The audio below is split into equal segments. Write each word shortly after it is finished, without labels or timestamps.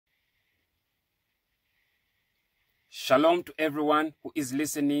Shalom to everyone who is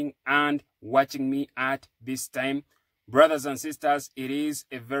listening and watching me at this time. Brothers and sisters, it is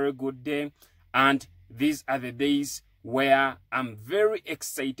a very good day, and these are the days where I'm very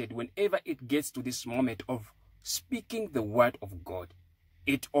excited whenever it gets to this moment of speaking the word of God.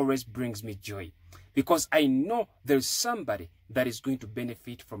 It always brings me joy because I know there's somebody that is going to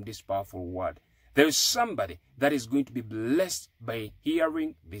benefit from this powerful word. There is somebody that is going to be blessed by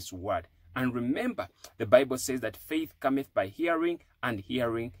hearing this word. And remember, the Bible says that faith cometh by hearing, and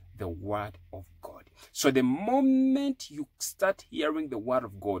hearing the word of God. So the moment you start hearing the word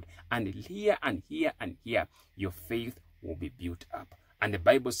of God and hear and hear and hear, your faith will be built up. And the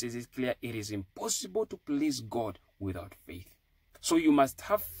Bible says it's clear, it is impossible to please God without faith. So you must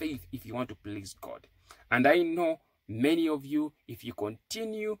have faith if you want to please God. And I know many of you, if you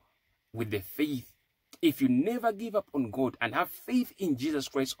continue with the faith, if you never give up on God and have faith in Jesus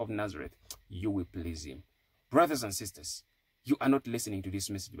Christ of Nazareth, you will please him. Brothers and sisters, you are not listening to this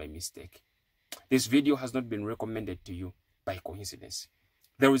message by mistake. This video has not been recommended to you by coincidence.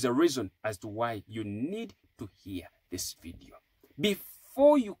 There is a reason as to why you need to hear this video.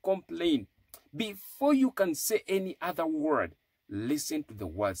 Before you complain, before you can say any other word, listen to the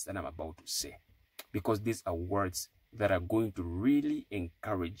words that I'm about to say, because these are words that are going to really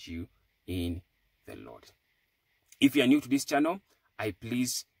encourage you in the Lord. If you are new to this channel, I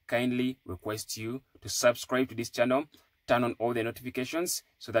please kindly request you to subscribe to this channel, turn on all the notifications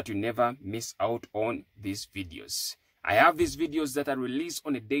so that you never miss out on these videos. I have these videos that are released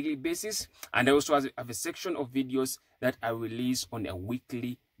on a daily basis, and I also have a section of videos that are released on a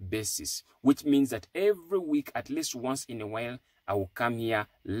weekly basis, which means that every week, at least once in a while, I will come here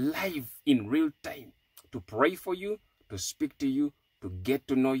live in real time to pray for you, to speak to you, to get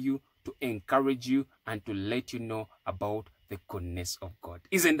to know you, to encourage you, and to let you know about the goodness of God.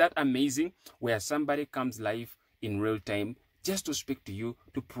 Isn't that amazing? Where somebody comes live in real time just to speak to you,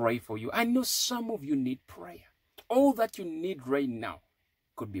 to pray for you. I know some of you need prayer. All that you need right now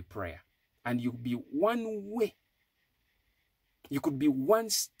could be prayer. And you'll be one way. You could be one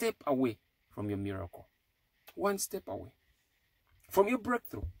step away from your miracle. One step away from your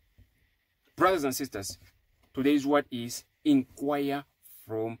breakthrough. Brothers and sisters, today's word is inquire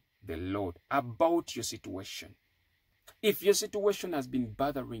from the Lord about your situation. If your situation has been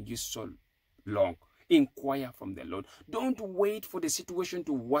bothering you so long, inquire from the Lord. Don't wait for the situation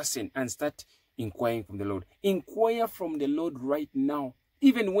to worsen and start inquiring from the Lord. Inquire from the Lord right now.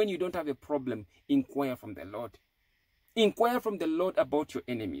 Even when you don't have a problem, inquire from the Lord. Inquire from the Lord about your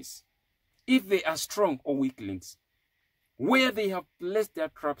enemies, if they are strong or weaklings, where they have placed their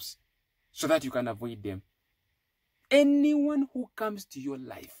traps so that you can avoid them. Anyone who comes to your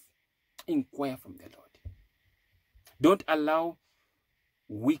life, inquire from the Lord. Don't allow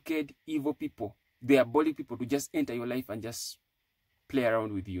wicked, evil people, diabolic people to just enter your life and just play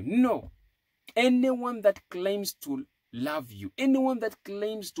around with you. No. Anyone that claims to love you, anyone that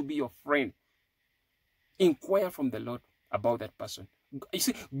claims to be your friend, inquire from the Lord about that person. You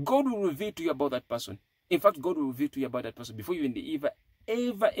see, God will reveal to you about that person. In fact, God will reveal to you about that person before you even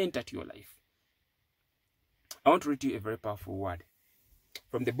ever enter to your life. I want to read to you a very powerful word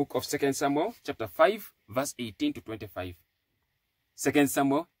from the book of 2 Samuel, chapter 5, verse 18 to 25. 2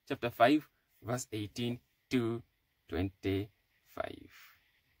 Samuel, chapter 5, verse 18 to 25.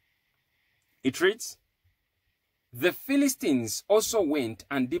 It reads, "The Philistines also went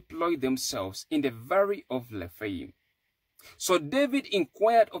and deployed themselves in the valley of Rephaim. So David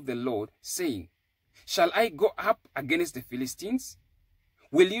inquired of the Lord, saying, Shall I go up against the Philistines?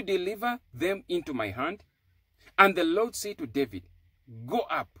 Will you deliver them into my hand? And the Lord said to David, Go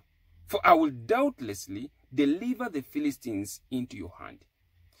up, for I will doubtlessly deliver the Philistines into your hand.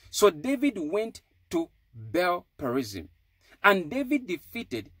 So David went to Baal-perazim, and David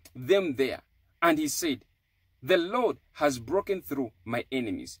defeated them there. And he said, The Lord has broken through my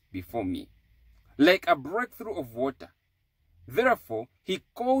enemies before me, like a breakthrough of water. Therefore he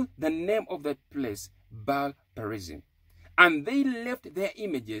called the name of that place Baal-perazim. And they left their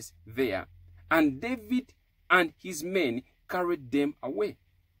images there, and David and his men carried them away.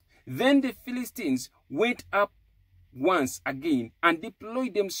 Then the Philistines went up once again and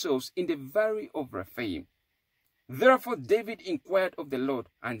deployed themselves in the valley of Rephaim. Therefore David inquired of the Lord,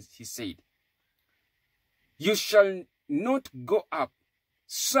 and he said, You shall not go up,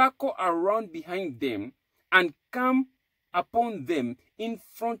 circle around behind them, and come upon them in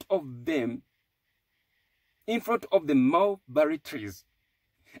front of the mulberry trees.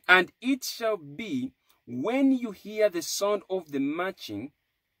 And it shall be, when you hear the sound of the marching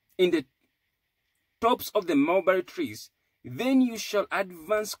in the tops of the mulberry trees, then you shall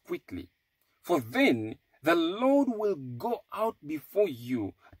advance quickly. For then The Lord will go out before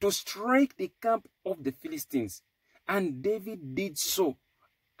you to strike the camp of the Philistines. And David did so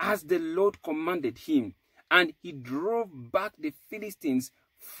as the Lord commanded him. And he drove back the Philistines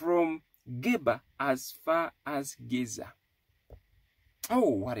from Geba as far as Gaza. Oh,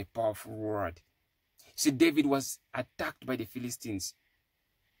 what a powerful word. See, David was attacked by the Philistines.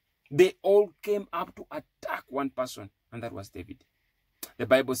 They all came up to attack one person, and that was David. The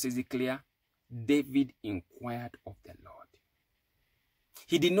Bible says it clear. David inquired of the Lord.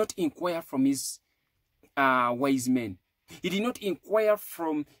 He did not inquire from his wise men. He did not inquire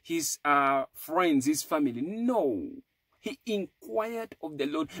from his friends, his family. No. He inquired of the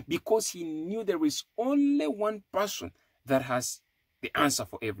Lord because he knew there is only one person that has the answer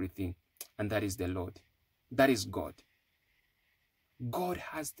for everything, and that is the Lord. That is God. God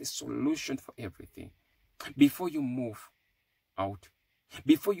has the solution for everything. Before you move out,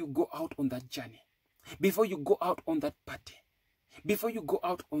 before you go out on that journey, before you go out on that party, before you go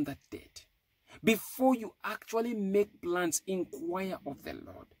out on that date, before you actually make plans, inquire of the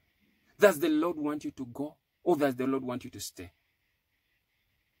Lord. Does the Lord want you to go, or does the Lord want you to stay?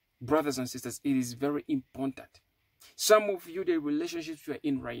 Brothers and sisters, it is very important. Some of you, the relationships you are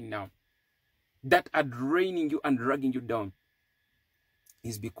in right now that are draining you and dragging you down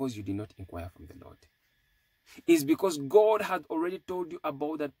is because you did not inquire from the Lord. It's because God had already told you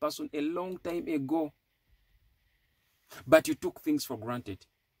about that person a long time ago, but you took things for granted.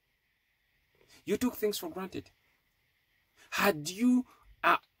 You took things for granted. Had you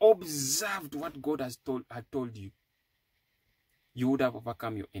observed what God had told you, you would have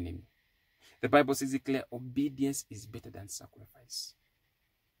overcome your enemy. The Bible says it clear, obedience is better than sacrifice.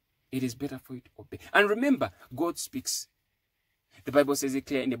 It is better for you to obey. And remember, God speaks. The Bible says it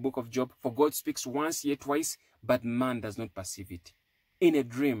clear in the book of Job, for God speaks once, yet twice, but man does not perceive it. In a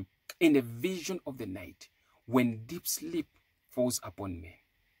dream, in a vision of the night, when deep sleep falls upon men,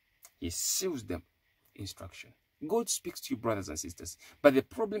 he seals them with instruction. God speaks to you, brothers and sisters. But the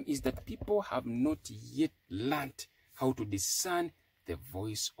problem is that people have not yet learned how to discern the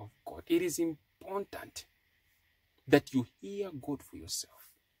voice of God. It is important that you hear God for yourself.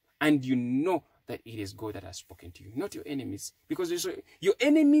 And you know that it is God that has spoken to you, not your enemies. Because your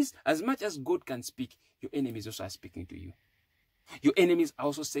enemies, as much as God can speak, your enemies also are speaking to you. Your enemies are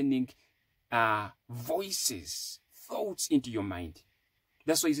also sending voices, thoughts into your mind.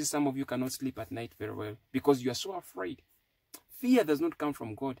 That's why you see some of you cannot sleep at night very well, because you are so afraid. Fear does not come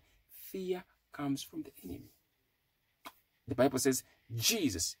from God. Fear comes from the enemy. The Bible says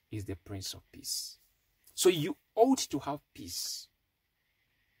Jesus is the Prince of Peace. So you ought to have peace.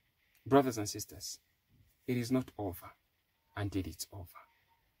 Brothers and sisters, it is not over until it's over.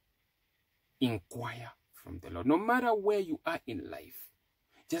 Inquire from the Lord. No matter where you are in life,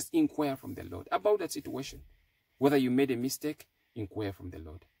 just inquire from the Lord about that situation. Whether you made a mistake, inquire from the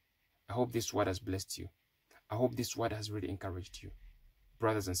Lord. I hope this word has blessed you. I hope this word has really encouraged you.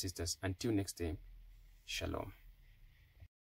 Brothers and sisters, until next time, shalom.